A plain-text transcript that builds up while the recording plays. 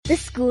the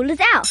school is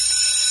out.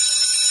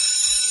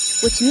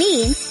 Which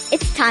means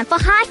it's time for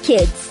Hi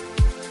Kids.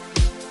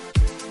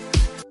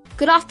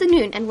 Good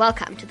afternoon and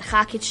welcome to the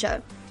Hi Kids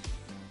Show.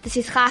 This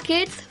is Hi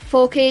Kids,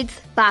 for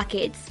kids, by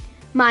kids.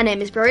 My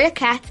name is Maria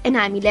Katz and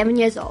I'm 11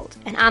 years old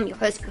and I'm your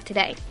host for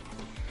today.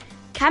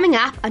 Coming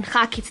up on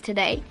Hi Kids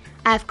today,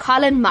 I have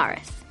Colin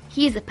Morris.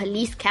 He is a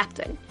police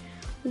captain.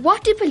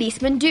 What do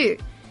policemen do?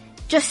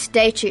 Just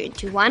stay tuned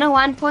to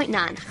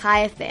 101.9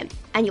 Hi FM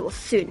and you will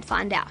soon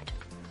find out.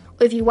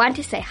 Or if you want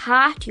to say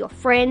hi to your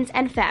friends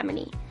and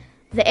family,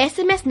 the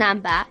SMS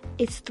number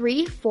is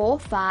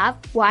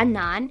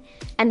 34519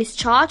 and is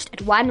charged at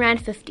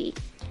R1.50.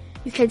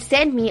 You can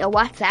send me a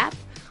WhatsApp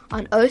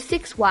on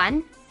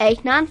 061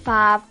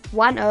 895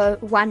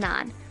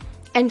 1019.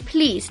 And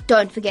please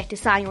don't forget to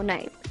sign your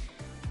name.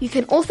 You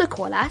can also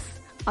call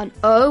us on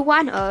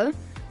 010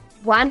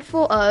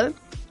 140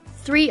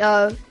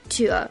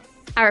 3020.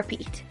 I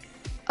repeat,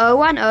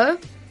 010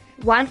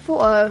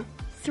 140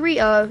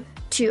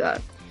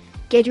 3020.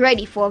 Get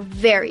ready for a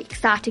very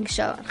exciting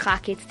show on Hi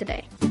Kids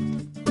today.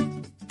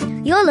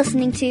 You're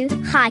listening to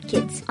Hi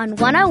Kids on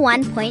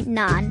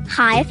 101.9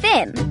 Hi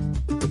FM.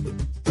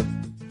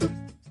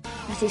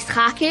 This is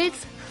Hi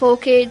Kids, for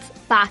kids,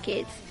 by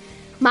kids.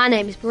 My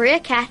name is Maria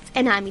Katz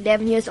and I'm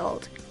 11 years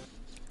old.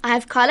 I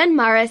have Colin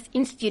Morris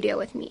in studio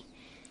with me.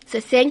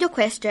 So send your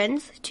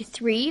questions to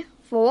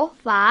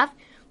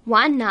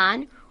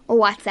 34519 or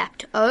WhatsApp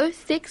to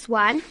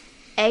 061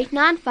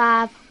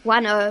 895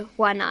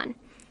 1019.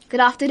 Good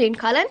afternoon,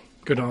 Colin.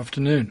 Good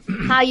afternoon.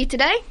 How are you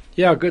today?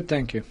 Yeah, good,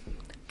 thank you.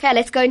 Okay,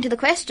 let's go into the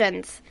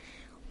questions.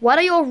 What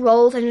are your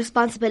roles and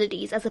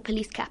responsibilities as a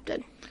police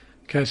captain?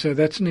 Okay, so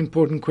that's an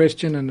important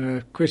question and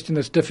a question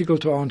that's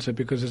difficult to answer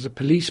because as a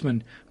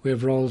policeman we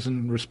have roles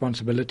and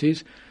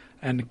responsibilities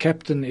and a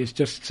captain is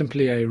just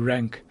simply a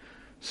rank.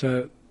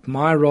 So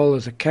my role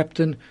as a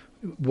captain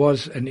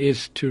was and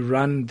is to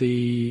run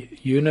the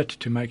unit,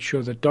 to make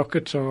sure that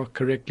dockets are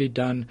correctly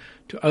done,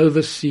 to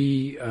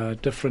oversee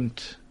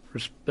different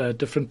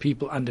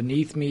people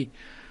underneath me,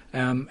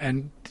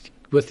 and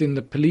within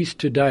the police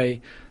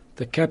today,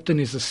 the captain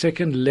is the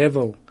second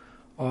level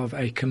of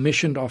a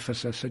commissioned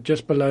officer. So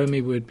just below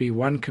me would be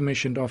one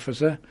commissioned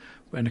officer,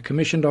 and a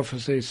commissioned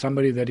officer is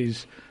somebody that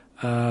is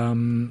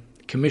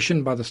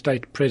commissioned by the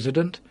state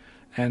president,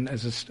 and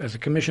as a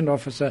commissioned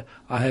officer,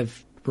 I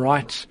have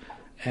rights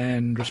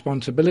and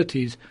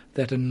responsibilities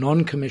that a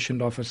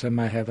non-commissioned officer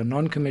may have. A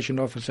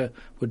non-commissioned officer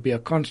would be a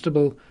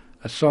constable,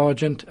 a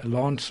sergeant, a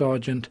lance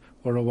sergeant,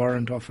 or a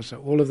warrant officer.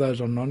 All of those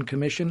are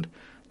non-commissioned.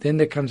 Then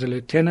there comes a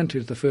lieutenant,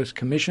 who's the first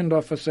commissioned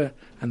officer,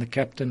 and the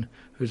captain,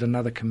 who's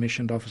another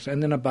commissioned officer.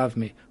 And then above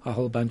me, a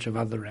whole bunch of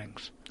other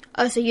ranks.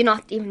 Oh, so you're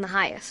not even the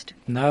highest?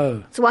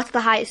 No. So what's the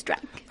highest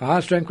rank? The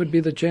highest rank would be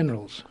the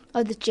generals.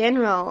 Oh, the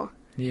general.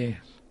 Yes.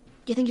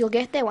 Do you think you'll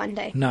get there one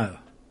day? No.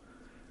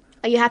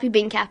 Are you happy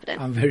being captain?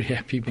 I'm very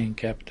happy being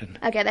captain.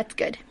 Okay, that's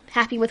good.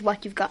 Happy with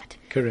what you've got.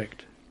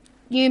 Correct.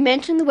 You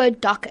mentioned the word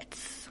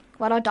dockets.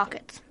 What are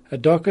dockets? A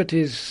docket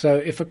is, so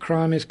if a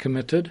crime is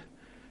committed,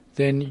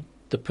 then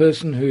the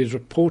person who is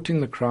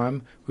reporting the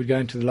crime would go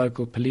into the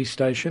local police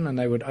station and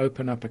they would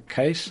open up a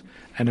case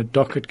and a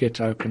docket gets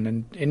opened.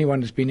 And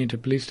anyone who's been into a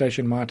police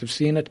station might have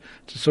seen it.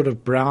 It's a sort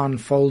of brown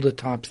folder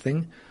type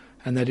thing,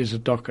 and that is a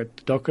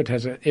docket.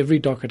 Every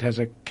docket has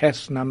a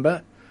CAS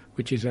number,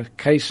 which is a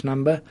case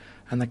number,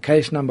 and the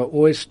case number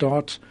always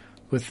starts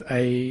with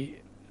a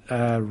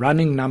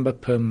running number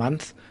per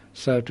month.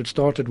 So it would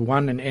start at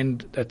 1 and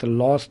end at the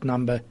last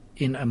number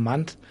in a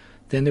month.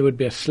 Then there would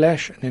be a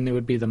slash, and then there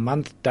would be the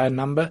month day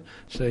number.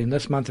 So in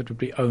this month it would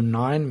be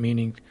 09,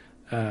 meaning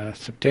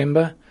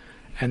September,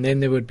 and then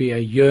there would be a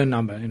year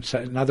number. And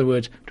so in other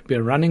words, it would be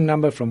a running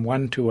number from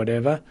 1 to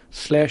whatever,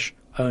 slash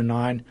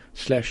 09,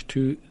 slash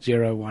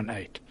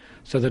 2018.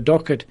 So the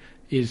docket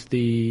is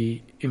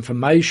the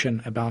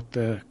information about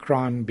the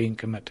crime being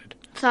committed.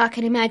 So I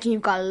can imagine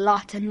you've got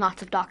lots and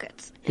lots of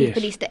dockets in the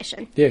police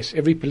station. Yes,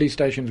 every police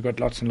station's got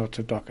lots and lots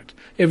of dockets.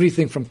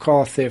 Everything from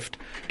car theft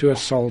to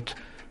assault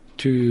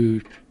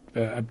to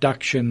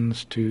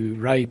abductions to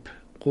rape,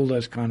 all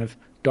those kind of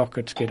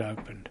dockets get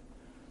opened.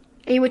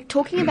 And you were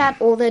talking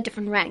about all the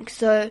different ranks.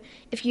 So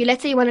if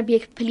let's say you want to be a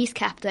police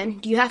captain,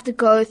 do you have to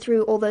go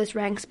through all those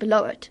ranks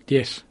below it?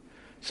 Yes.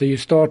 So you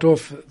start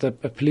off, a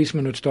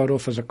policeman would start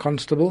off as a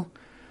constable,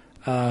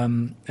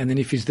 and then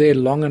if he's there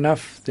long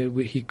enough,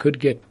 he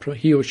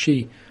or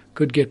she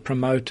could get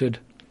promoted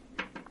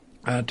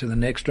to the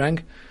next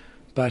rank.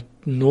 But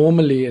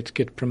normally it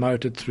gets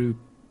promoted through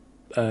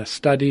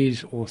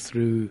studies or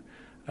through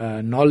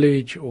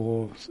knowledge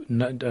or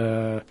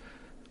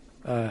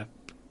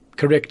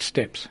correct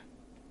steps.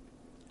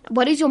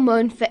 What is your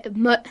main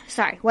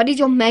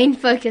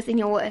focus in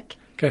your work?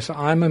 Okay, so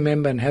I'm a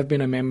member and have been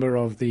a member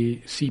of the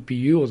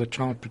CPU, or the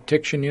Child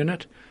Protection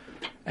Unit,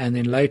 and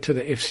then later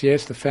the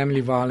FCS, the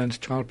Family Violence,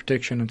 Child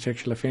Protection and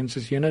Sexual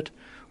Offences Unit,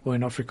 or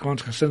in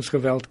Afrikaans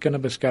Gesinsgeweld,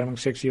 Kinderbeskerming,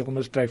 Seksueel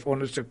Misdrijf,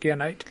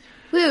 Ondersoekeenheid.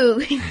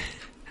 Woo!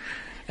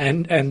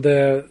 And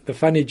the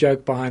funny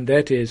joke behind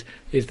that is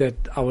that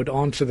I would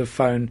answer the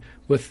phone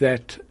with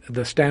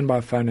the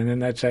standby phone, and then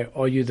they'd say,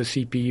 "Are you the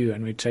CPU?"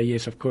 And we'd say,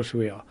 "Yes, of course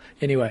we are."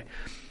 Anyway,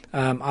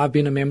 I've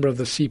been a member of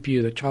the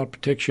CPU, the Child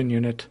Protection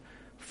Unit,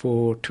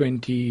 for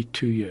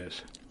 22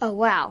 years. Oh,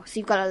 wow. So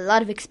you've got a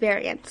lot of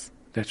experience.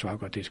 That's why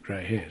I've got these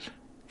grey hairs.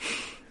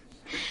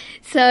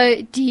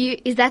 So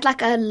is that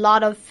like a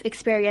lot of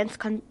experience?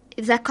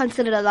 Is that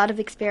considered a lot of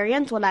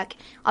experience, or like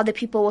are there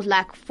people with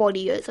like 40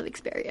 years of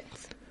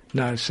experience?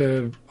 No,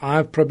 so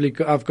I've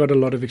got a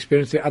lot of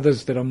experience. There are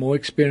others that are more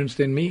experienced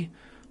than me,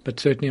 but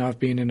certainly I've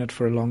been in it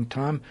for a long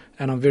time,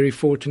 and I'm very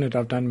fortunate.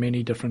 I've done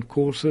many different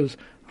courses.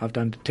 I've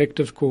done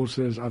detectives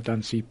courses. I've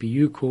done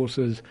CPU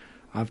courses.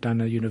 I've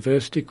done a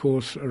university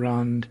course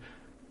around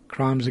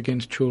crimes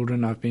against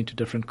children. I've been to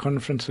different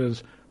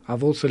conferences.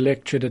 I've also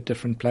lectured at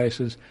different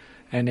places,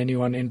 and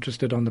anyone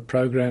interested on the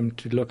program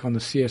to look on the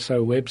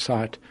CSO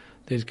website,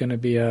 there's going to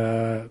be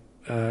a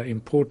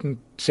important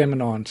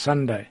seminar on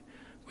Sunday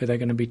where they're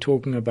going to be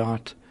talking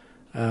about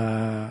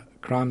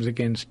crimes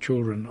against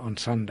children on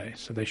Sunday.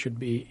 So they should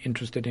be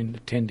interested in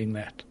attending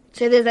that.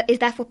 So is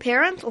that for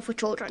parents or for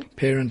children?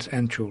 Parents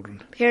and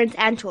children. Parents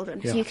and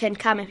children. Yeah. So you can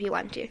come if you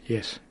want to.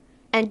 Yes.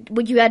 And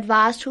would you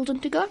advise children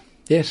to go?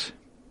 Yes.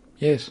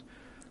 Yes.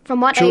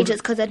 From what ages?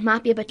 Because it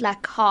might be a bit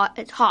like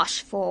it's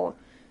harsh for.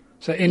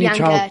 So any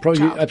child,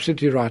 you're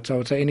absolutely right. So I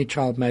would say any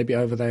child maybe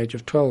over the age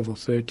of 12 or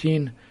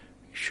 13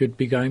 should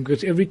be going,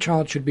 because every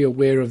child should be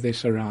aware of their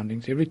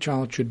surroundings. Every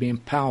child should be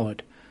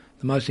empowered.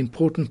 The most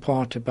important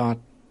part about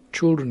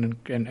children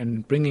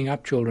and bringing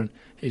up children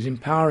is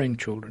empowering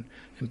children,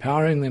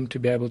 empowering them to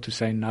be able to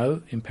say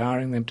no,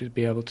 empowering them to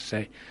be able to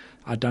say,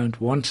 I don't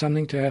want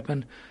something to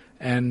happen,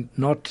 and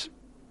not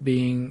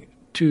being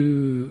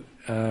too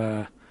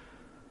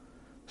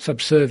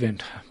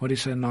subservient. What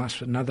is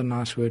another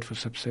nice word for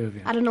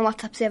subservient? I don't know what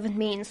subservient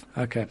means.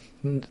 Okay.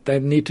 They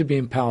need to be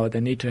empowered.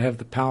 They need to have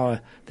the power,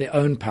 their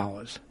own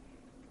powers.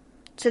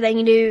 So they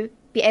need to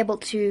be able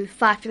to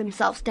fight for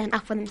themselves, stand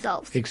up for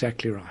themselves.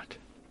 Exactly right.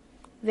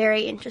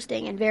 Very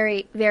interesting and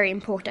very, very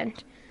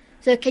important.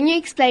 So can you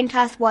explain to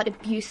us what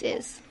abuse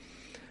is?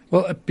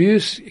 Well,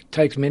 abuse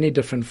takes many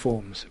different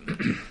forms.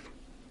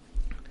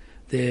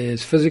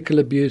 There's physical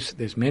abuse,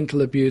 there's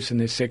mental abuse, and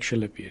there's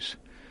sexual abuse.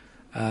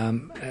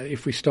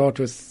 If we start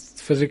with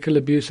physical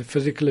abuse, a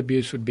physical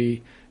abuse would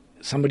be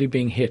somebody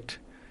being hit.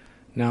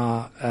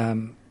 Now,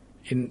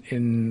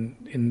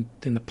 in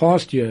the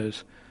past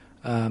years,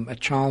 a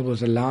child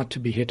was allowed to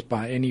be hit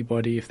by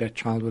anybody if that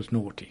child was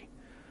naughty.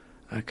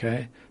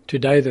 Okay,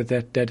 today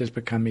that has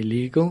become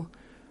illegal,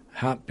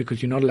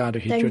 because you're not allowed to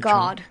hit your child. Thank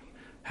God.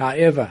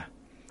 However,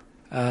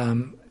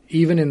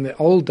 even in the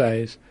old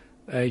days,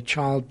 a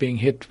child being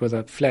hit with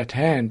a flat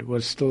hand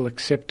was still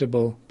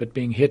acceptable, but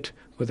being hit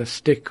with a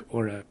stick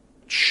or a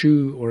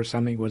shoe or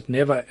something was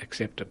never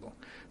acceptable.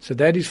 So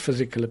that is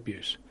physical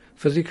abuse.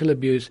 Physical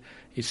abuse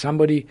is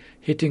somebody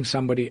hitting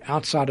somebody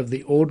outside of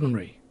the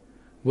ordinary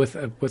with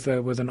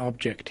an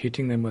object,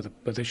 hitting them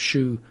with a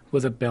shoe,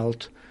 with a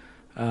belt,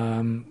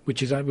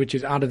 which is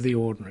out of the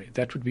ordinary.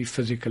 That would be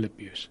physical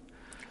abuse.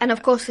 And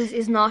of course, this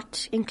is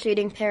not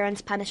including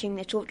parents punishing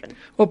their children.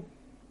 Well,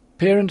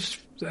 parents,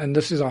 and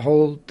this is a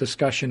whole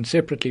discussion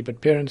separately,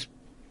 but parents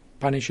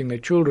punishing their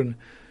children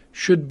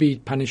should be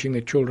punishing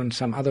their children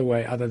some other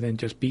way other than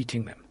just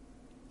beating them.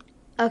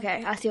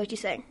 Okay, I see what you're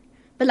saying.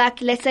 But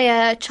like, let's say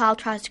a child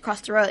tries to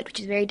cross the road, which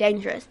is very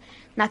dangerous.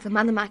 Like the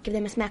mother might give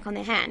them a smack on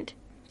their hand.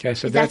 Okay,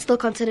 so is that still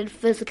considered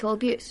physical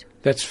abuse?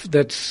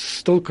 That's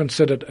still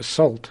considered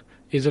assault.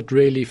 Is it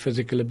really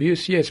physical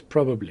abuse? Yes,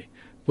 probably.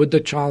 Would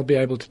the child be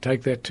able to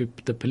take that to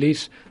the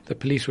police? The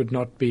police would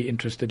not be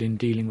interested in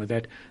dealing with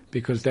that,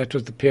 because that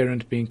was the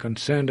parent being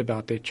concerned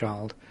about their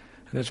child.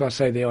 And that's why I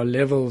say there are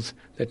levels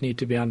that need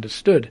to be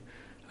understood.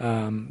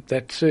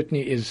 That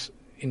certainly is,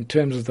 in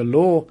terms of the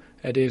law,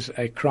 it is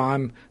a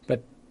crime,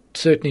 but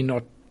certainly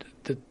not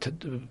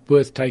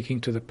worth taking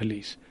to the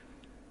police,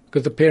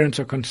 because the parents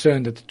are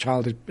concerned that the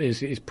child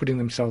is putting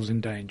themselves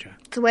in danger.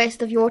 It's a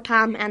waste of your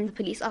time and the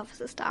police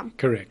officer's time.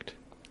 Correct.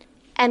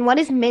 And what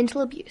is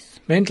mental abuse?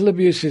 Mental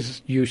abuse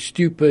is you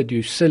stupid,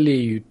 you silly,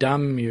 you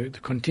dumb, the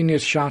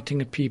continuous shouting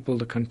at people,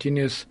 the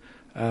continuous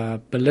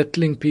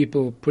belittling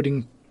people,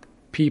 putting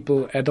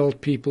people,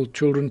 adult people,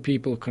 children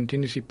people,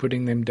 continuously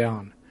putting them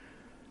down.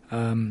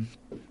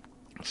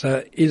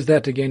 So is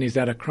that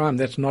a crime?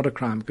 That's not a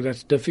crime, because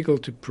that's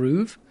difficult to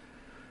prove.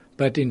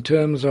 But in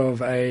terms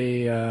of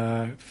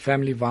a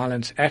family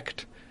violence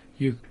act,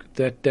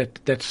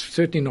 that's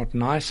certainly not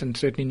nice and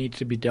certainly needs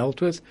to be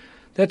dealt with.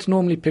 That's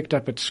normally picked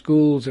up at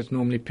schools, it's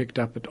normally picked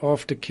up at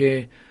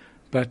aftercare,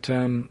 but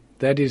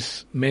that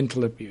is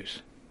mental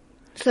abuse.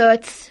 So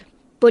it's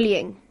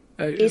bullying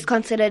is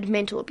considered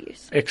mental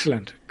abuse.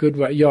 Excellent. Good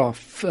way. Yeah,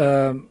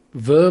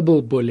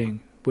 verbal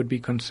bullying would be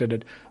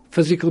considered.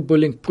 Physical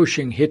bullying,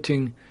 pushing,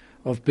 hitting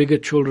of bigger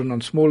children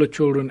on smaller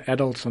children,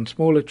 adults on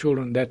smaller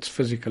children, that's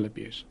physical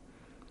abuse.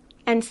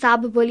 And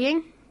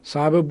cyberbullying?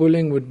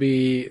 Cyberbullying would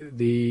be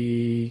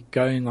the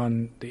going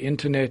on the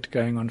internet,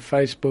 going on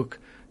Facebook,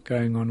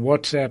 going on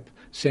WhatsApp,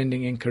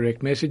 sending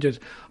incorrect messages.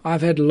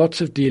 I've had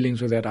lots of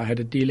dealings with that. I had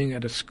a dealing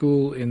at a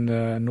school in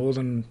the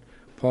northern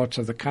parts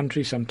of the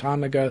country some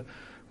time ago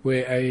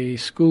where a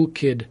school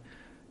kid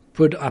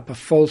put up a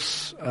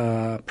false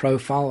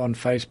profile on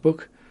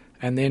Facebook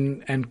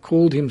and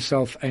called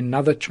himself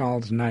another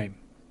child's name,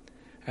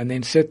 and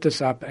then set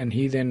this up, and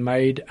he then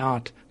made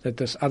out that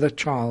this other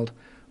child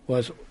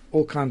was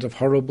all kinds of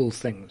horrible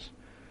things.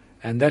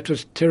 And that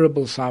was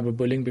terrible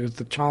cyberbullying, because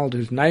the child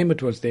whose name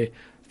it was there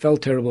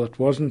felt terrible. It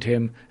wasn't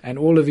him, and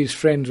all of his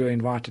friends were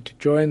invited to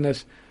join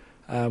this.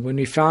 When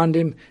we found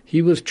him,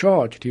 he was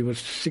charged. He was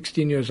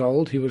 16 years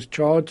old. He was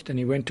charged, and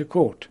he went to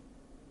court.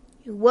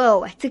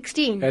 Whoa, at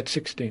 16? At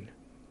 16.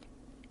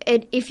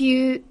 If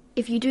you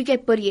do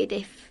get bullied,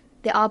 if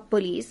there are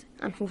bullies,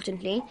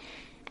 unfortunately,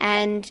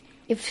 and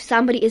if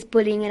somebody is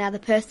bullying another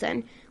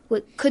person,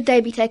 could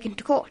they be taken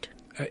to court?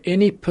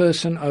 Any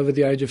person over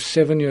the age of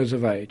 7 years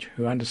of age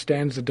who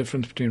understands the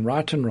difference between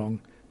right and wrong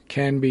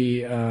can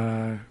be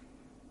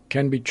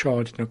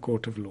charged in a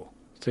court of law.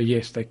 So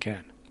yes, they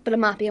can. But it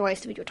might be a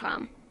waste of your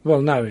time.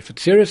 Well, no. If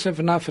it's serious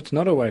enough, it's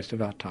not a waste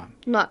of our time.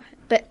 But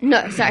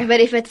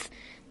if it's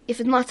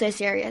not so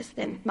serious,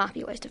 then it might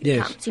be a waste of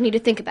your time. So you need to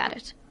think about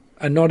it.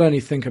 And not only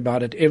think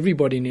about it,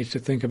 everybody needs to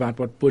think about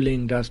what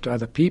bullying does to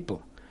other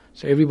people.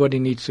 So everybody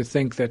needs to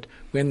think that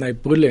when they're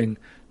bullying,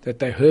 that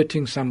they're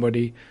hurting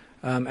somebody.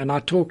 And I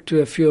talk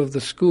to a few of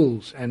the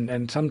schools,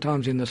 and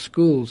sometimes in the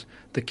schools,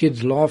 the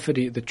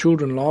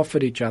children laugh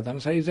at each other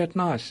and say, "Is that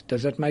nice?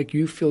 Does that make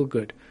you feel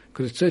good?"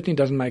 Because it certainly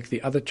doesn't make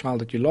the other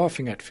child that you're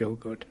laughing at feel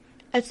good.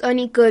 It's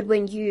only good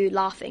when you're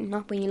laughing,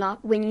 not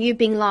when you're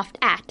being laughed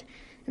at.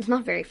 It's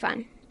not very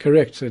fun.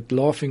 Correct. So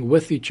laughing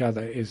with each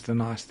other is the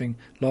nice thing.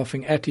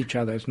 Laughing at each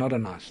other is not a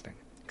nice thing.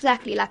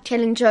 Exactly. Like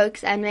telling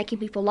jokes and making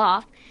people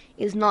laugh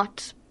is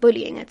not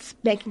bullying. It's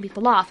making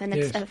people laugh, and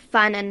it's a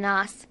fun and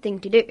nice thing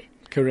to do.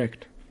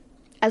 Correct.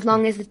 As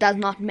long as it does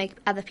not make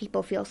other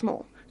people feel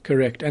small.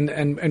 Correct. And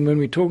when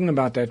we're talking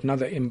about that,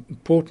 another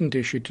important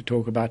issue to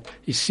talk about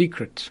is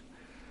secrets.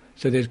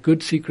 So there's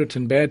good secrets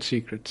and bad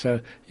secrets. So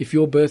if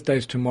your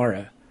birthday's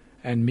tomorrow,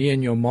 and me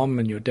and your mom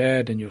and your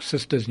dad and your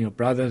sisters and your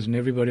brothers and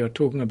everybody are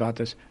talking about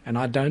this, and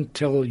I don't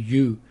tell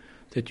you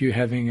that you're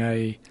having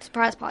a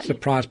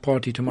surprise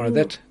party tomorrow,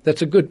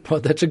 that's a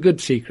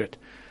good secret.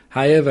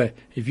 However,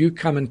 if you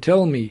come and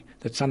tell me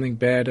that something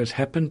bad has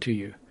happened to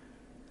you,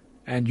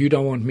 and you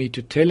don't want me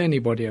to tell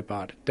anybody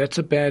about it, that's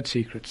a bad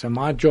secret. So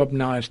my job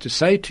now is to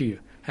say to you,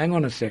 hang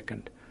on a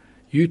second,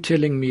 you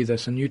telling me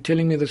this, and you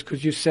telling me this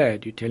because you're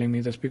sad, you're telling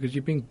me this because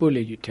you've been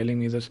bullied, you're telling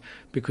me this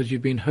because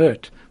you've been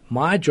hurt.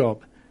 My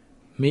job,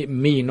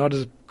 me not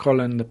as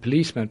Colin the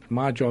policeman, but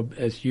my job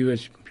as you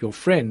as your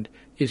friend,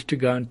 is to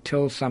go and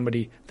tell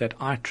somebody that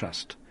I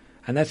trust.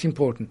 And that's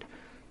important.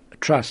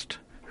 Trust.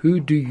 Who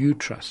do you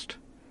trust?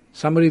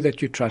 Somebody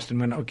that you trust.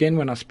 And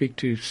when I speak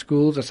to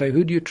schools, I say,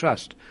 who do you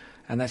trust?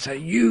 And they say,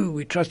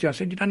 we trust you. I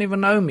said, you don't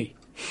even know me.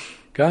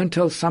 Go and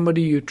tell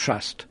somebody you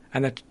trust.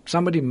 And that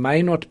somebody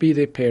may not be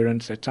their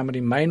parents, that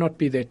somebody may not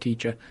be their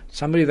teacher,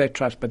 somebody they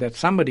trust, but that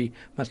somebody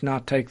must now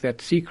take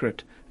that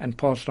secret and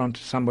pass it on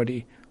to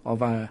somebody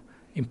of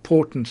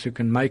importance who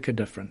can make a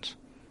difference.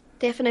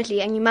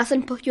 Definitely. And you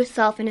mustn't put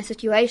yourself in a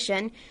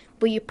situation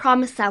where you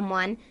promise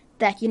someone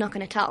that you're not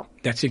going to tell.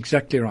 That's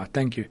exactly right.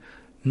 Thank you.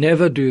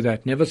 Never do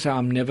that. Never say,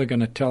 I'm never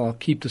going to tell. I'll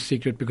keep the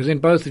secret, because then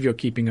both of you are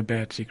keeping a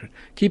bad secret.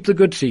 Keep the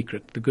good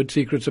secret. The good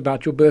secret's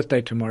about your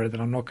birthday tomorrow that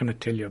I'm not going to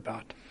tell you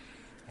about.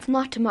 It's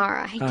not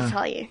tomorrow. I hate to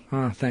tell you.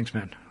 Oh, thanks,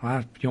 man.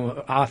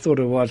 I thought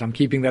it was. I'm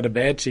keeping that a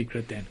bad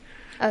secret then.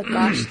 Oh,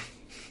 gosh.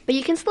 But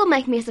you can still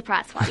make me a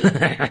surprise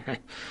party.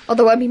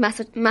 Although it won't be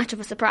much of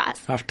a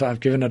surprise. After I've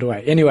given it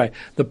away. Anyway,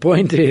 the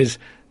point is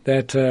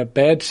that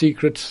bad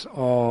secrets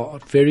are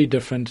very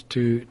different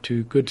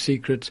to good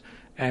secrets.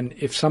 And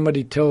if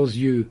somebody tells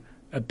you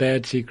a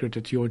bad secret,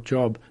 it's your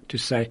job to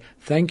say,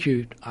 thank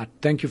you. I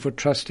thank you for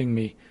trusting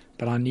me,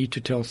 but I need to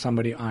tell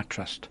somebody I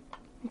trust.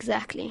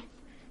 Exactly.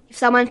 If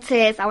someone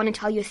says, I want to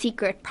tell you a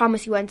secret,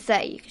 promise you won't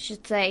say. You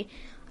should say,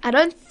 I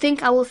don't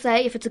think I will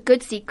say if it's a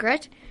good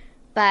secret,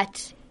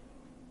 but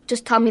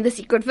just tell me the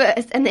secret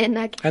first. And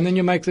then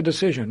you make the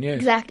decision, yes.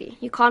 Exactly.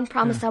 You can't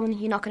promise someone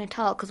you're not going to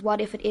tell, because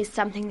what if it is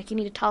something that you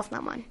need to tell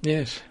someone?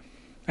 Yes.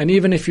 And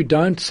even if you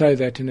don't say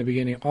that in the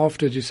beginning,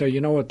 afterwards you say,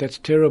 you know what, that's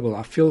terrible,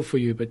 I feel for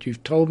you, but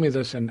you've told me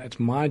this, and it's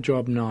my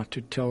job now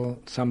to tell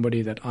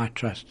somebody that I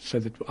trust so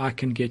that I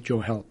can get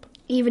your help.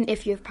 Even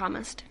if you've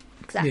promised.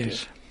 Exactly.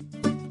 Yes.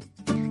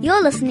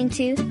 You're listening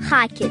to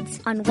Hi Kids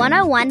on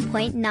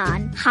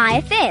 101.9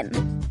 Hi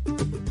FM.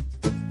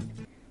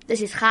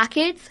 This is Hi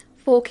Kids,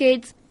 for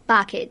kids,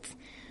 by kids.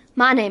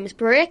 My name is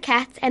Maria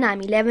Katz and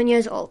I'm 11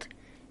 years old.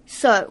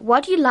 So,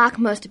 what do you like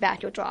most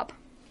about your job?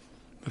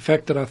 The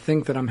fact that I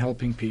think that I'm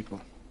helping people.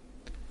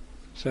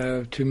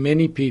 So to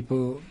many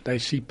people, they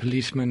see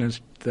policemen as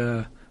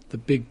the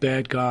big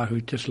bad guy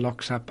who just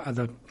locks up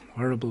other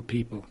horrible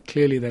people.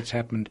 Clearly that's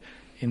happened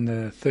in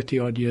the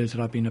 30-odd years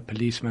that I've been a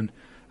policeman.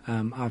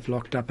 I've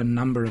locked up a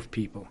number of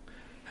people.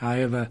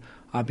 However,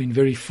 I've been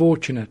very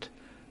fortunate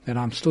that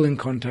I'm still in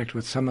contact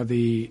with some of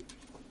the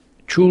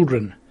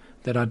children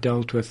that I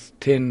dealt with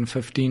 10,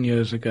 15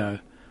 years ago,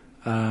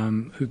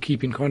 who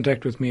keep in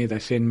contact with me. They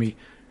send me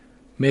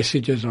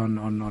messages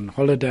on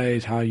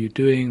holidays, how are you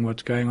doing,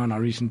 what's going on. I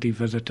recently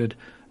visited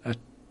a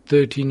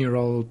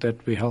 13-year-old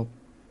that we helped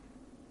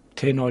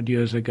 10 odd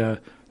years ago,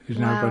 who's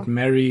now got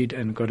married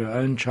and got her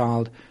own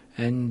child,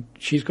 and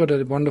she's got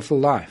a wonderful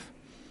life.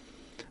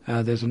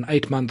 There's an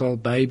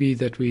 8-month-old baby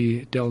that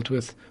we dealt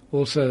with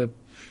also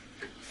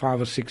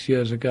 5 or 6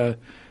 years ago,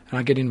 and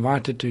I get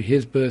invited to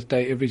his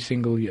birthday every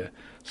single year.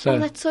 So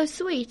that's so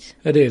sweet.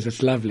 It is.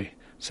 It's lovely.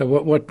 So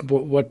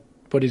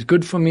what is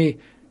good for me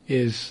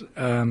is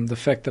the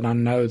fact that I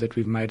know that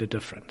we've made a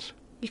difference.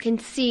 You can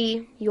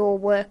see your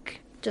work.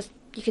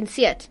 You can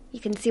see it. You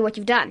can see what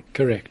you've done.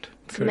 Correct.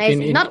 It's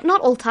amazing. Not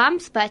all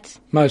times, but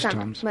most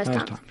times. Most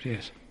times.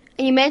 Yes.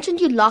 And you mentioned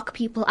you lock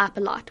people up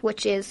a lot,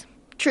 which is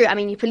true. I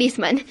mean, you're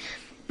policemen.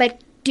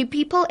 But do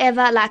people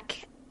ever,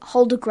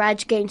 hold a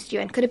grudge against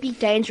you, and could it be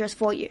dangerous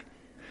for you?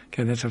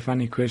 Okay, that's a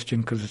funny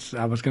question, because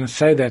I was going to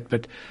say that,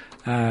 but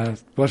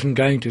wasn't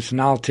going to. So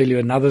now I'll tell you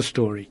another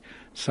story.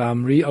 So I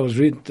was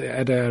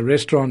at a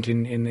restaurant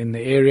in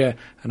the area,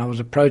 and I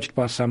was approached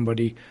by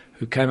somebody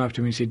who came up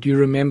to me and said, "Do you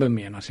remember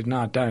me?" And I said, "No,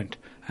 I don't."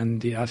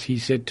 And he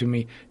said to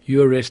me,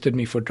 "You arrested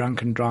me for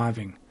drunken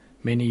driving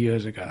many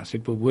years ago." I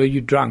said, "Well, were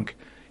you drunk?"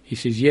 He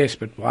says, "Yes,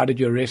 but why did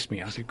you arrest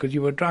me?" I said, "Because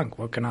you were drunk.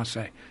 What can I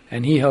say?"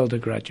 And he held a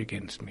grudge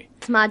against me.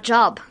 It's my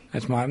job.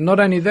 Not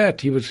only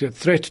that, he was a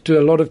threat to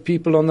a lot of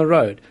people on the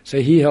road. So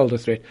he held a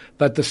threat.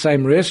 But the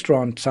same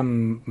restaurant,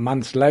 some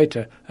months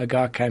later, a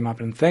guy came up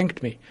and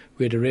thanked me.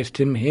 We had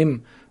arrested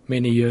him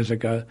many years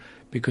ago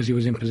because he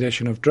was in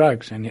possession of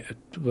drugs. And it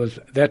was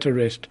that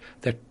arrest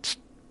that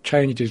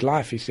changed his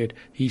life. He said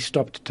he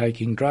stopped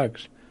taking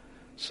drugs.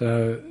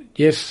 So,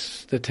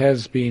 yes,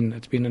 it's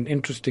been an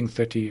interesting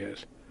 30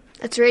 years.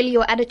 It's really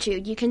your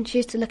attitude. You can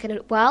choose to look at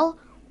it well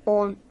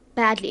or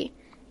badly.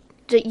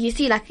 You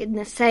see, in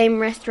the same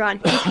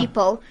restaurant, two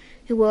people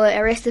who were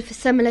arrested for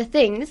similar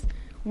things.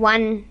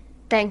 One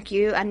thanked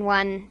you and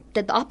one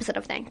did the opposite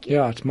of thank you.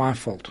 Yeah, it's my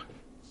fault.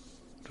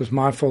 It was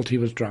my fault he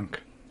was drunk.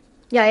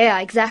 Yeah,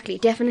 exactly,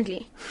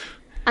 definitely.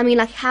 I mean,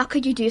 how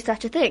could you do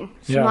such a thing?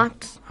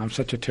 Smart. I'm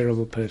such a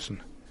terrible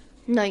person.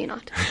 No, you're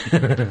not.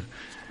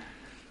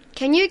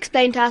 Can you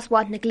explain to us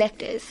what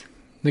neglect is?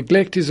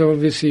 Neglect is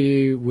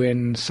obviously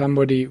when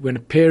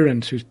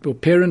parents or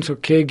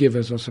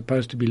caregivers are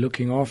supposed to be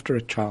looking after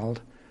a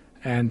child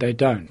and they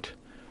don't.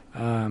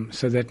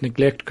 So that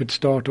neglect could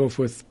start off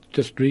with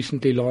just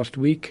recently last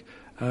week.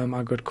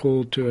 I got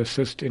called to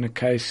assist in a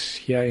case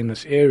here in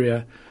this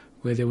area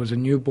where there was a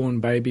newborn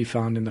baby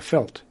found in the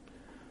veld.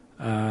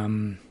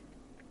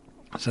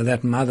 So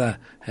that mother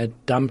had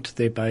dumped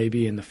their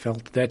baby in the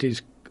veld. That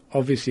is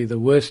obviously the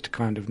worst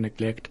kind of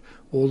neglect,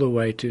 all the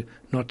way to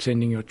not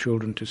sending your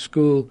children to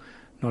school,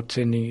 not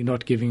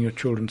giving your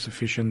children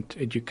sufficient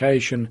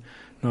education,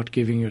 not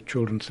giving your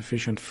children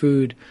sufficient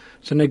food.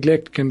 So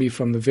neglect can be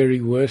from the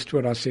very worst,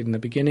 what I said in the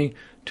beginning,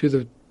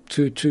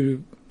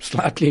 to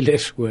slightly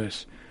less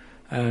worse.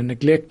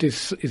 Neglect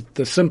is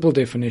the simple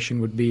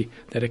definition would be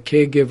that a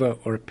caregiver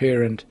or a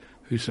parent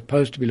who's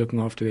supposed to be looking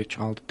after their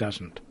child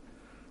doesn't.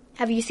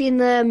 Have you seen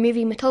the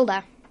movie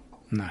Matilda?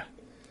 No.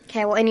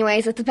 Okay, well,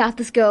 anyways, it's about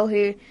this girl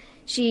who,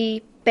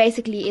 she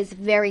basically is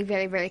very,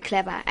 very, very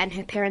clever, and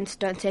her parents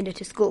don't send her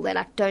to school. They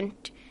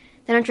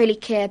don't really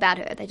care about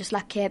her. They just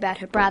care about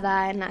her brother,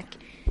 and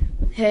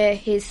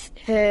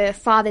her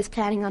father's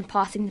planning on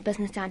passing the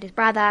business down to his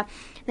brother.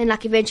 Then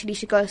eventually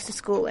she goes to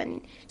school,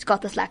 and she's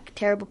got this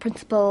terrible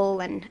principal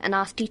and a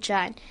nice teacher,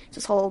 and it's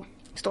this whole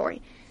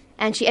story.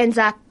 And she ends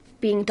up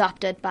being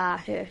adopted by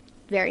her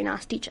very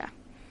nice teacher.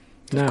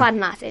 It's quite a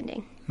nice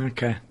ending.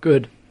 Okay,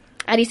 good.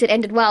 At least it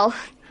ended well.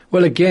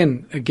 Well,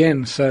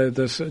 again, so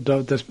this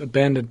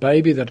abandoned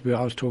baby that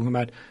I was talking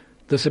about,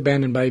 this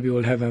abandoned baby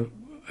will have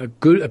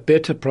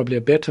probably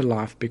a better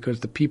life, because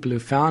the people who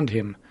found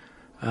him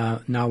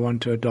now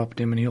want to adopt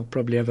him, and he'll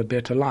probably have a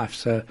better life.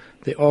 So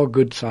there are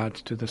good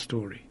sides to the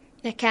story.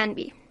 There can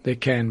be. There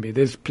can be.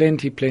 There's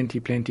plenty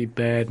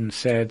bad and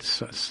sad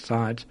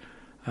sides,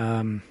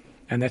 and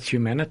that's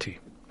humanity.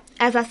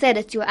 As I said,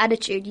 it's your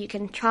attitude. You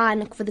can try and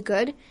look for the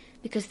good,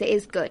 because there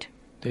is good.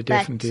 There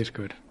definitely is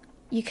good.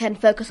 You can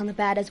focus on the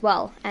bad as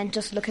well and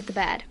just look at the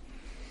bad.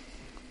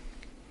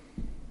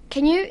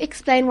 Can you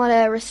explain what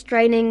a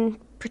restraining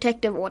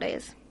protective order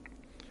is?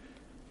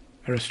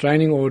 A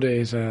restraining order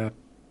is an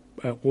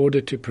order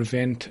to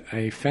prevent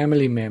a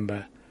family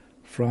member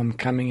from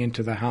coming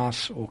into the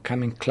house or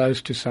coming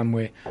close to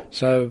somewhere.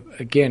 So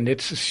again,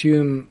 let's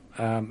assume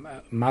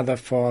mother,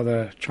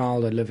 father,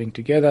 child are living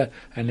together,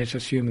 and let's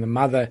assume the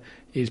mother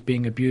is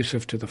being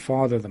abusive to the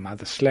father. The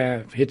mother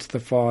hits the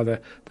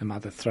father. The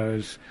mother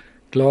throws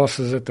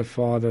glasses at the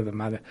father.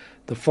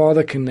 The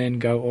father can then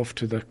go off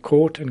to the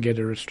court and get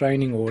a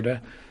restraining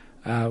order,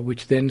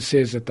 which then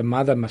says that the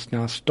mother must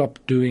now stop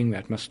doing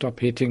that, must stop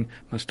hitting,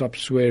 must stop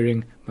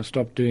swearing, must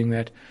stop doing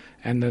that.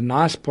 And the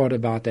nice part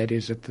about that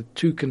is that the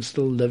two can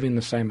still live in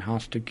the same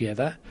house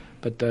together,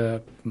 but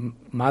the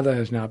mother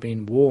has now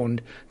been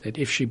warned that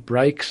if she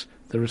breaks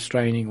the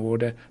restraining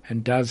order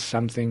and does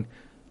something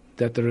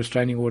that the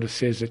restraining order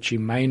says that she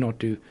may not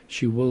do,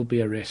 she will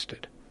be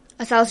arrested.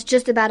 So I was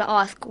just about to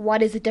ask,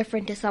 what is it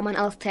different to someone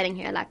else telling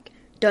her, like,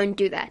 don't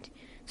do that?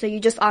 So you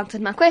just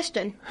answered my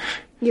question.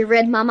 You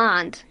read my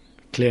mind.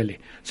 Clearly.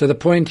 So the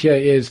point here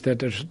is that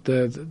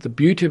the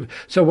beauty of,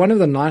 so one of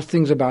the nice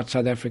things about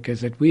South Africa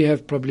is that we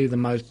have probably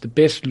the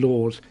best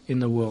laws in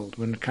the world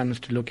when it comes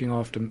to looking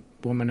after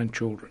women and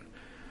children.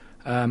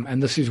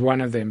 And this is one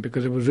of them,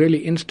 because it was really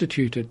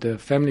instituted, the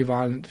Family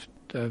Violence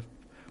the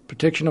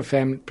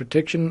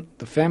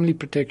Family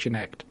Protection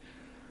Act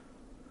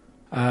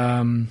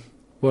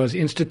was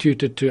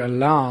instituted to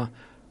allow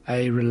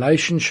a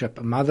relationship,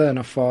 a mother and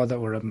a father,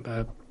 or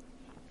a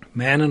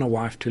man and a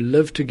wife, to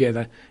live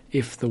together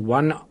if the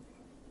one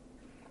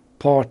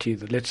party,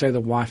 let's say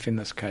the wife in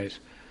this case,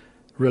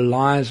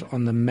 relies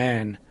on the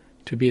man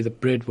to be the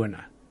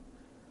breadwinner.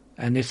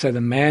 And let's say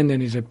the man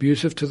then is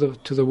abusive to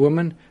the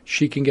woman,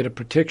 she can get a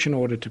protection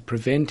order to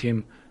prevent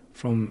him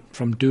from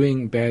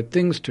doing bad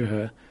things to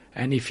her.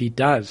 And if he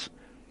does,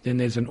 then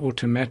there's an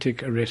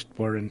automatic arrest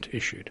warrant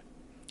issued.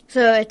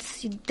 So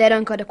they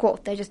don't go to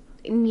court; they just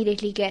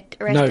immediately get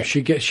arrested. No,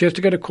 she has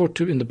to go to court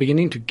in the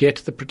beginning to get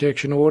the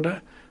protection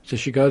order. So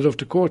she goes off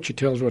to court. She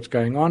tells what's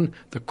going on.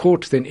 The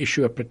courts then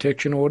issue a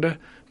protection order.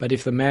 But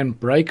if the man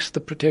breaks the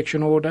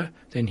protection order,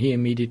 then he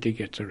immediately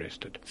gets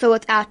arrested. So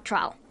without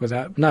trial?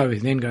 No, he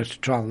then goes to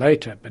trial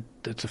later. But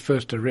it's a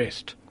first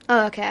arrest.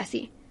 Oh, okay, I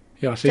see.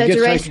 Yeah, so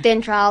it's arrest,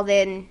 then trial,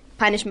 then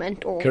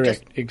punishment, or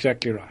correct,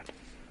 exactly right.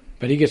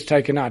 But he gets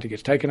taken out. He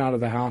gets taken out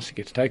of the house. He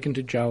gets taken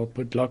to jail,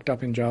 locked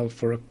up in jail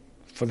for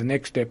the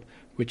next step,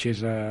 which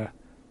is a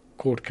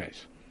court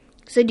case.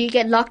 So do you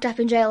get locked up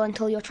in jail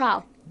until your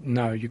trial?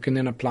 No, you can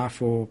then apply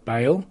for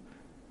bail.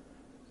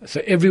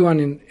 So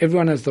everyone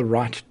has the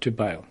right to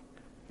bail,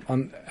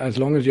 as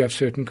long as you have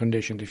certain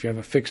conditions. If you have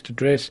a fixed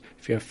address,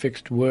 if you have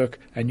fixed work,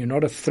 and you're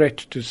not a threat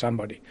to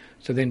somebody.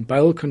 So then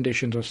bail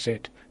conditions are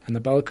set, and the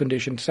bail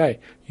conditions say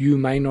you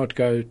may not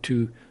go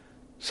to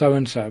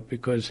so-and-so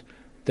because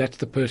that's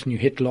the person you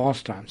hit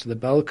last time. So the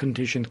bail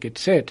conditions get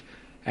set,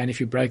 and if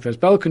you break those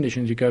bail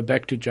conditions, you go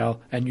back to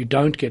jail and you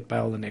don't get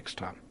bail the next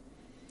time.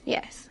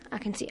 Yes, I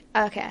can see.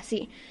 Okay, I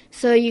see.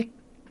 So you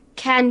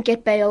can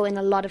get bail in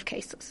a lot of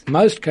cases.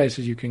 Most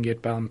cases you can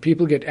get bail. And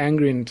people get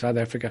angry in South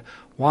Africa.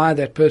 Why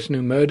that person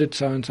who murdered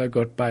so-and-so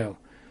got bail?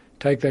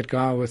 Take that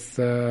guy with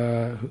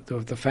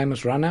the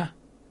famous runner.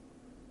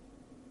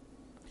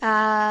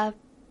 I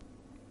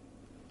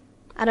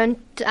don't,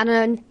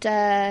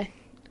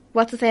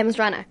 what's the famous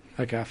runner?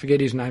 Okay, I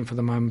forget his name for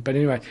the moment. But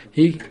anyway,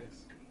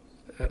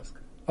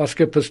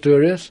 Oscar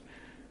Pistorius,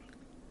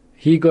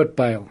 he got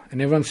bail.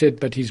 And everyone said,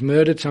 but he's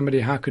murdered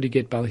somebody, how could he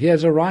get bail? He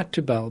has a right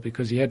to bail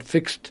because he had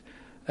fixed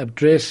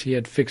address, he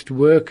had fixed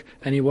work,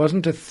 and he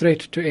wasn't a threat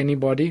to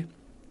anybody.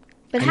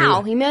 But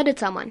how? He murdered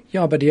someone.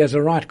 Yeah, but he has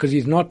a right because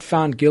he's not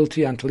found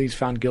guilty until he's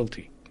found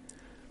guilty.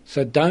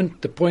 So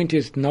the point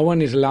is, no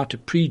one is allowed to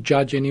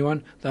prejudge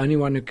anyone. The only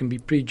one who can be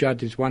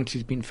prejudged is once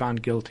he's been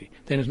found guilty.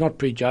 Then it's not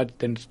prejudged,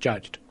 then it's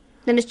judged.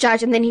 Then it's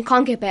judged, and then he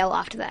can't get bail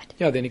after that.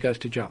 Yeah, then he goes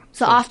to jail.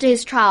 So after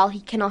his trial, he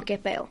cannot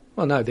get bail?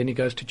 Well, no, then he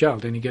goes to jail.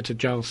 Then he gets a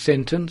jail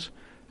sentence.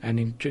 And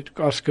in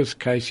Oscar's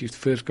case, he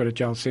first got a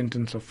jail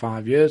sentence of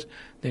 5 years.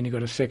 Then he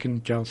got a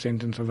second jail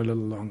sentence of a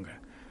little longer.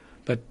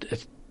 But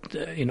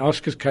in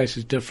Oscar's case,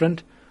 it's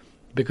different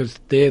because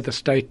there the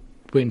state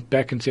went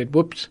back and said,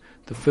 whoops,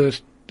 the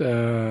first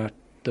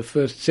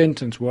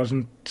sentence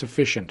wasn't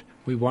sufficient.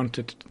 We want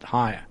it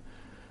higher.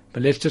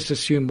 But let's just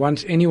assume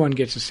once anyone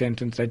gets a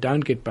sentence, they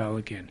don't get bail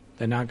again.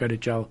 They now go to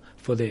jail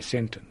for their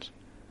sentence.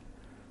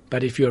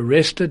 But if you're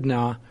arrested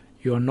now,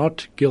 you are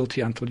not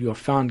guilty until you are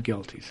found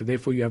guilty. So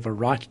therefore you have a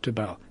right to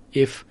bail.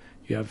 If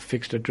you have a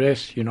fixed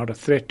address, you're not a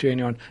threat to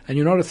anyone, and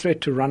you're not a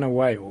threat to run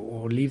away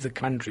or leave the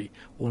country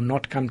or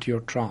not come to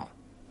your trial.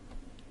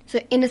 So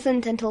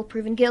innocent until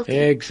proven guilty?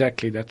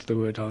 Exactly, that's the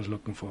word I was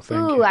looking for.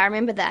 Thank you. Ooh, I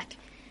remember that.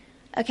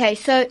 Okay,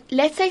 so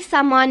let's say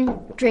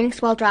someone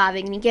drinks while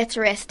driving and he gets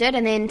arrested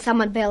and then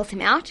someone bails him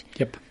out.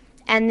 Yep.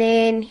 And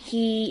then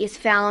he is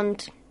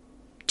found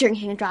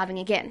drinking and driving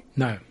again.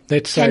 No,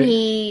 let's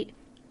say...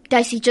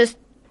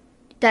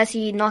 Does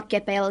he not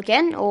get bail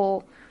again,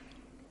 or...?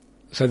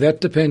 So that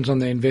depends on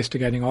the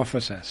investigating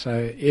officer.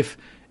 So if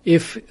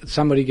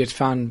somebody gets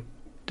found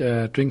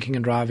drinking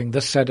and driving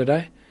this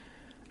Saturday,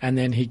 and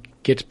then he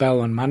gets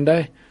bail on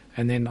Monday,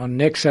 and then on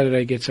next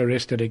Saturday gets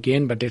arrested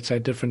again, but let's say a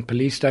different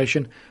police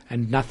station,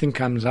 and nothing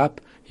comes up,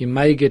 he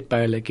may get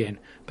bail again.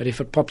 But if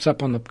it pops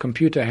up on the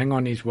computer, hang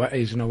on, he's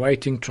in a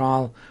waiting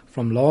trial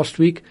from last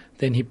week,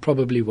 then he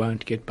probably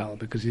won't get bail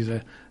because he's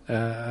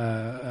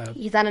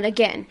he's done it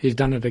again. He's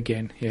done it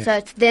again, yes.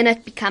 So then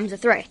it becomes a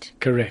threat.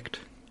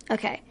 Correct.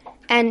 Okay.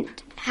 And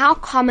how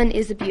common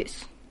is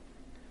abuse?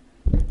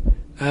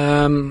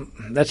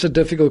 That's a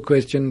difficult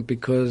question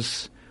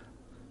because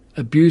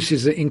abuse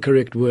is the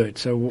incorrect word.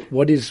 So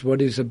what is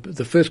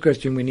the first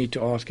question we need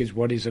to ask is,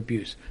 what is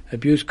abuse?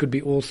 Abuse could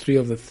be all three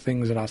of the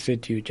things that I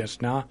said to you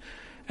just now.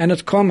 And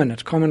it's common.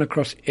 It's common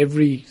across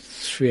every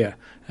sphere.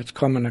 It's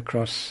common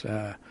across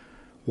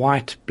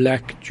white,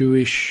 black,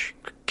 Jewish,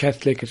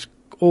 Catholic. It's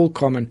all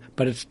common,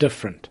 but it's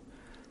different.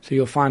 So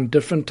you'll find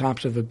different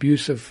types of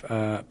abusive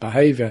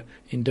behavior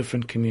in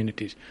different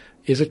communities.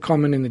 Is it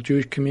common in the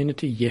Jewish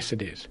community? Yes,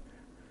 it is.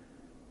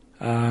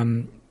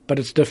 But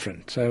it's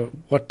different. So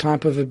what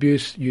type of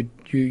abuse?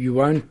 You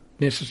won't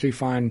necessarily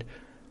find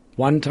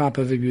one type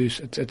of abuse.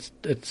 It's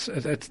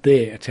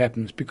there. It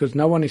happens because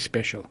no one is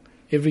special.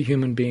 Every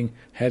human being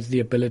has the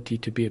ability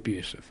to be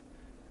abusive.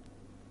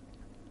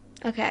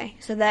 Okay,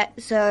 so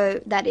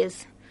that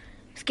is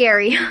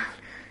scary.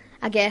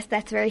 I guess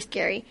that's very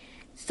scary.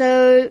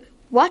 So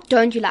what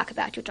don't you like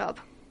about your job?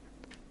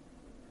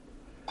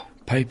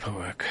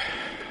 Paperwork.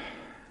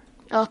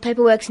 Oh,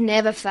 paperwork's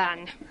never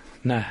fun.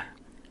 Nah.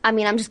 I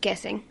mean, I'm just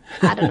guessing.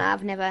 I don't know.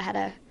 I've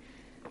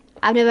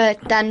never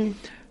done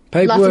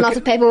Paperwork, lots and lots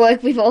of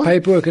paperwork before.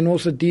 Paperwork and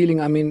also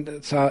dealing. I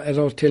mean, so as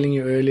I was telling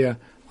you earlier,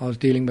 I was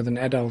dealing with an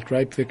adult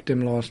rape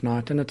victim last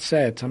night, and it's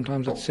sad.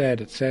 Sometimes it's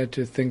sad. It's sad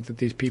to think that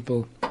these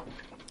people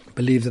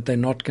believe that they're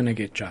not going to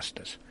get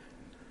justice.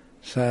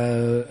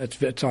 So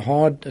it's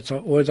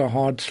always a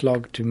hard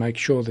slog to make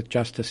sure that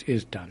justice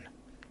is done.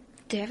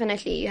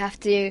 Definitely, you have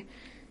to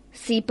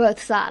see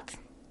both sides.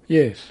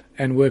 Yes,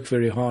 and work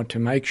very hard to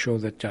make sure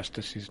that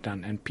justice is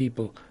done and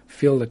people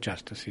feel that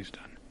justice is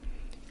done.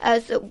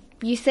 So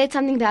you said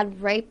something about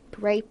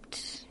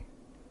raped.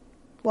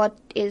 What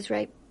is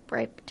raped?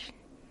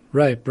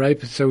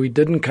 Rape. So we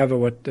didn't cover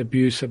what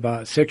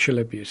sexual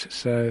abuse.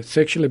 So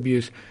sexual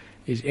abuse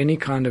is any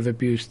kind of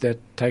abuse that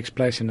takes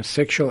place in a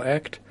sexual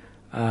act,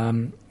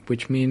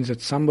 which means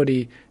that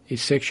somebody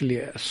is sexually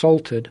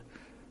assaulted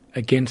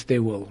against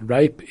their will.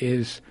 Rape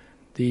is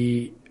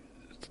the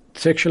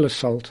sexual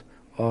assault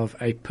of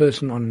a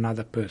person on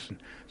another person.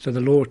 So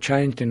the law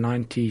changed in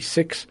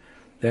 1996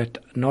 that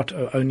not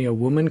only a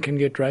woman can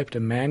get raped, a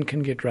man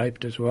can get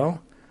raped as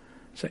well.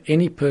 So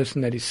any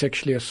person that is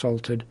sexually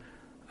assaulted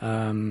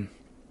by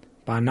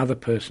another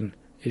person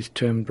is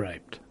termed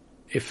raped,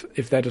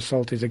 if that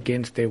assault is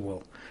against their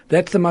will.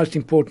 That's the most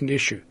important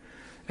issue.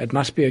 It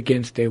must be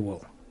against their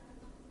will.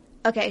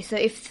 Okay, so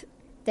if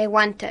they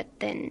want it,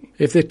 then...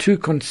 If they're two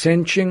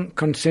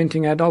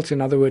consenting adults,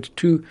 in other words,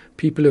 two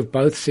people who've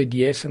both said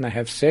yes and they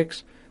have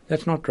sex,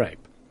 that's not rape.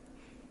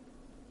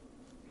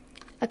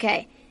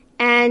 Okay,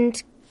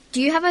 and do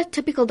you have a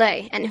typical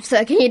day? And if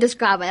so, can you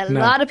describe it? A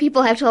lot of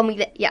people have told me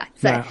that,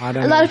 No, I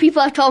don't a lot of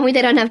people have told me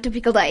they don't have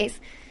typical days.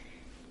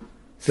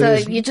 So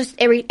you just,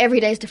 every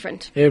day is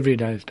different. Every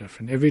day is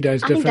different. Every day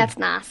is different. I think that's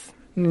nice.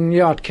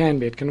 Yeah, it can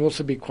be. It can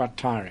also be quite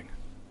tiring.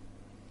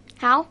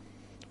 How?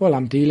 Well,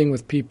 I'm dealing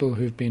with people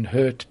who've been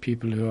hurt,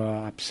 people who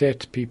are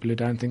upset, people who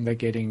don't think they're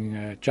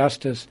getting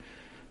justice,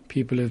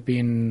 people who've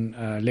been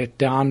let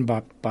down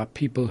by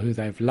people who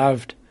they've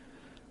loved,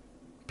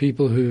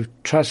 people who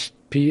trust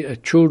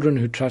children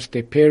who trust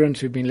their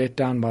parents who've been let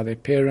down by their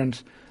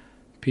parents,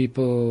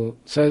 people.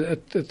 So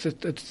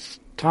it's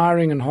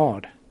tiring and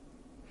hard.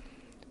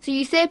 So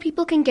you said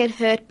people can get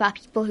hurt by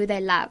people who they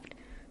loved.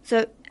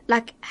 So,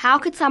 how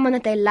could someone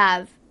that they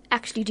love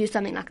actually do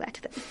something like that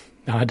to them?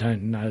 I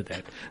don't know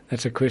that.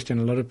 That's a question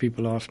a lot of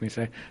people ask me.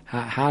 Say,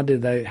 how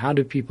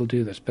do people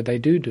do this? But they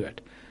do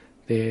it.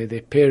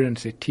 Their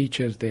parents, their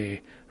teachers, their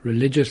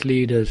religious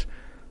leaders,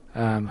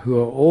 who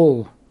are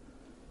all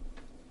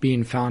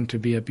being found to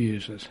be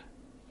abusers.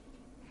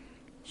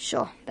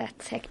 Sure,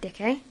 that's hectic,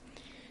 eh?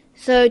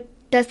 So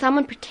does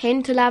someone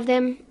pretend to love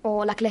them,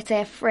 or let's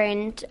say a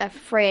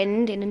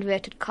friend in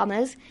inverted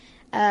commas,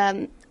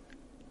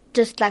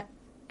 just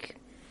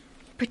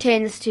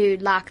pretends to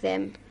like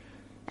them?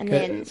 And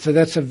then so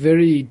that's a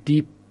very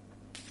deep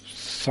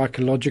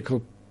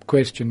psychological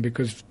question,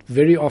 because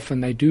very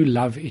often they do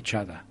love each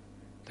other.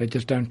 They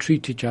just don't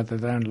treat each other.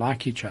 They don't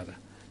like each other.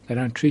 They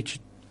don't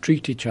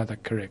treat each other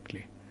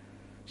correctly.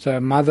 So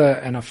a mother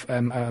and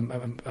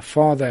a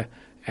father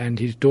and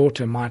his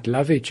daughter might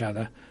love each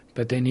other,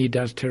 but then he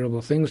does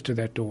terrible things to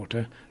that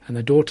daughter, and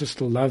the daughter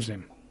still loves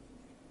him.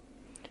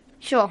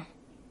 Sure.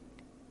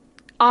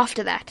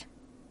 After that.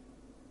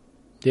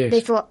 Yes.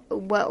 They thought,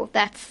 well,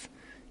 that's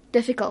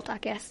difficult, I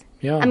guess.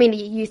 Yeah. I mean,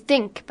 you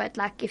think, but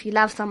if you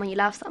love someone, you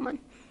love someone.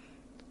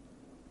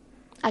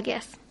 I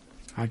guess.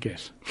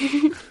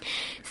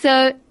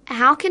 So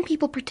how can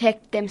people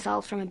protect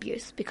themselves from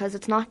abuse? Because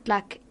it's not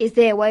is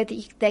there a way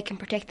that they can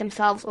protect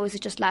themselves, or is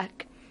it just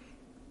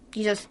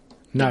you just...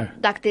 No.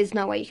 There's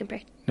no way you can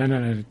protect?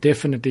 No,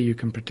 definitely you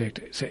can protect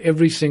it. So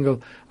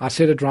I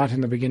said it right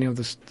in the beginning of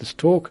this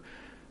talk,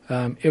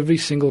 every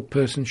single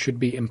person should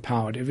be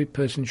empowered. Every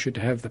person should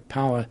have the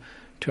power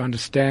to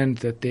understand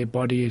that their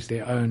body is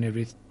their own.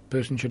 Every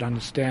person should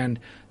understand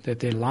that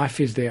their life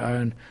is their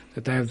own,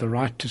 that they have the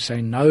right to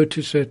say no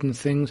to certain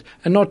things,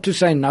 and not to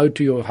say no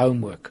to your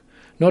homework,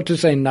 not to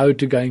say no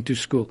to going to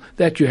school.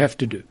 That you have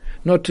to do.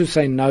 Not to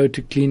say no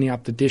to cleaning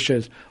up the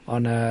dishes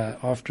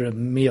after a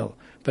meal,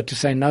 but to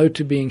say no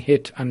to being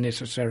hit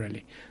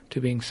unnecessarily,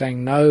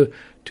 saying no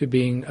to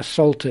being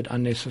assaulted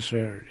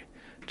unnecessarily,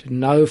 to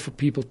no for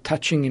people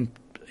touching in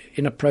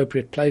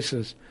inappropriate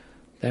places.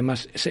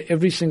 So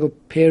every single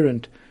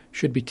parent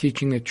should be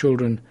teaching their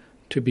children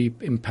to be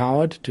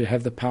empowered, to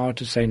have the power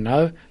to say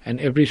no, and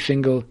every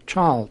single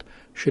child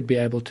should be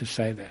able to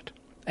say that,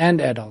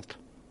 and adult.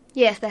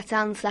 Yes, that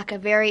sounds like a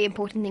very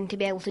important thing to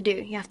be able to do.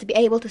 You have to be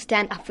able to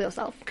stand up for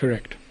yourself.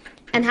 Correct.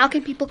 And how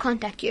can people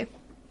contact you?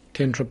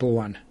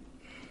 10-111.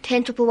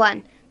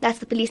 10-111. That's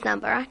the police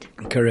number, right?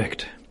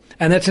 Correct.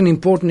 And that's an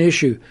important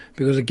issue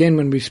because, again,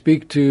 when we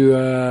speak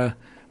to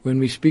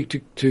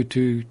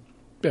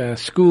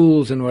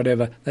schools and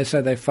whatever, they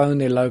say they phone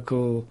their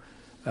local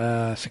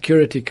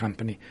security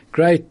company.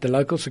 Great, the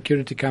local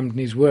security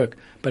companies work,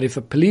 but if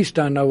the police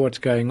don't know what's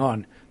going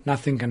on,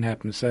 nothing can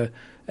happen. So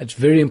it's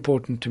very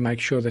important to make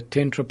sure that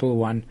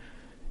 10-111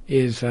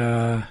 is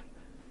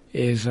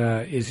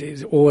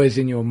always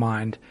in your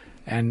mind,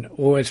 and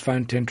always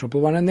phone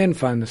 10-111 and then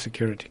phone the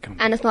security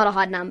company. And it's not a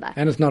hard number.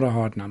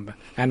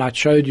 And I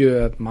showed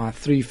you my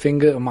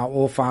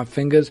all 5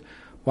 fingers,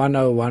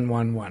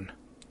 10111.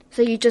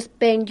 So you just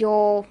bend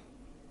your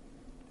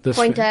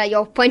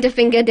pointer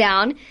finger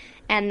down,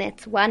 and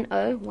that's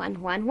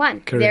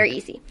 10111. Correct. Very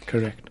easy.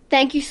 Correct.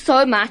 Thank you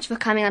so much for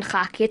coming on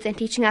Chai Kids and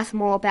teaching us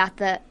more about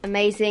the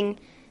amazing,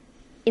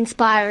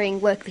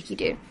 inspiring work that you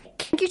do.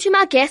 Thank you to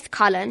my guest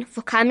Colin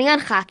for coming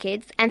on Chai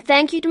Kids, and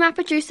thank you to my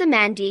producer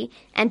Mandy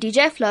and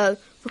DJ Flo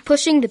for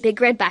pushing the big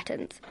red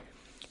buttons.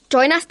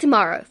 Join us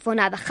tomorrow for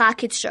another Chai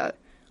Kids show,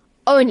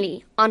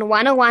 only on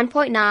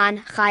 101.9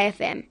 Chai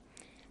FM.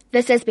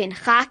 This has been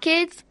Chai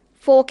Kids,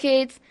 for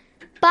kids,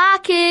 by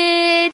kids.